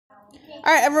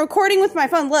Alright, I'm recording with my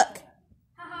phone. Look.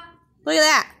 Look at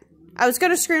that. I was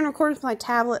going to screen record with my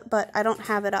tablet, but I don't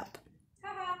have it up.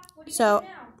 What are you doing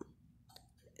now?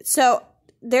 So,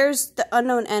 there's the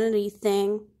unknown entity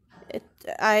thing.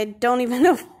 I don't even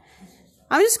know.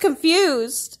 I'm just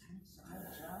confused.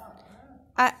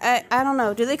 I don't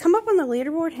know. Do they come up on the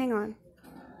leaderboard? Hang on.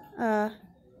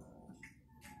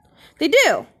 They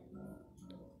do.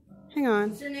 Hang on.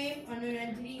 What's their name? Unknown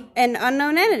entity? An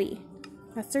unknown entity.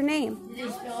 That's their name. Did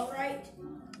they spell it right?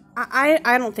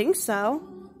 I don't think so.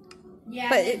 Yeah,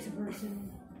 but it's a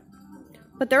person.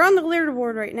 But they're on the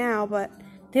leaderboard right now, but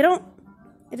they don't...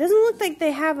 It doesn't look like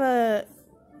they have a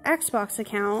Xbox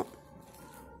account.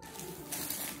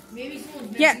 Maybe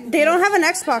someone's Yeah, they don't have an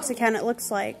Xbox account, it looks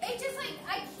like. It's just like,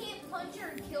 I can't punch her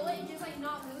and kill it, and just like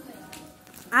not moving.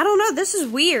 I don't know, this is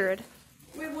weird.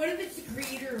 Wait, what if it's the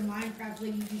creator of Minecraft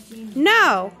like you just seen?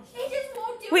 No. It just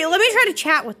won't do Wait, let me try to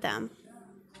chat with them.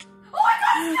 Oh my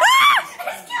god! Ah!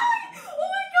 It's killing me! Oh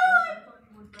my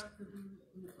god!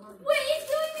 Wait, it's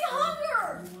giving me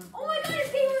hunger! Oh my god,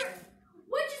 it's giving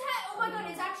what just happened? Oh my god,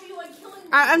 it's actually like killing me.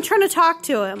 I'm trying to talk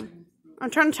to him. I'm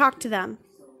trying to talk to them.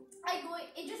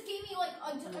 It just gave me like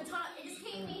a ton. It just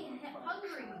made me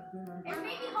hungry. It made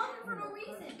me hungry for no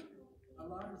reason.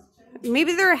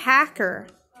 Maybe they're a hacker.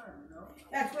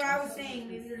 That's what I was saying.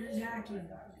 Maybe they're just hacking.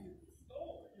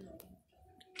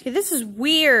 Okay, this is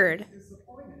weird.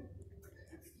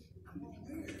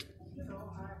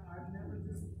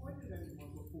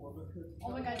 Oh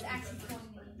my god, it's actually killing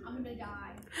me. I'm gonna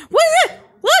die. What is it?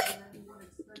 Look!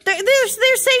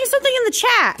 They're saying something in the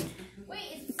chat.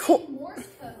 Wait, it's saying Morse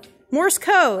code. Morse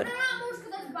code. No, not Morse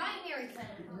code, that's binary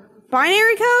code.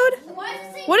 Binary code? Why is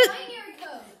it saying What is? binary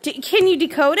code? Can you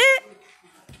decode it?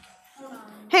 Hold on.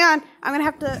 Hang on. I'm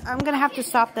gonna have to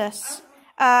stop this.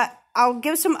 I'll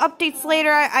give some updates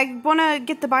later. I wanna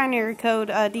get the binary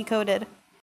code decoded.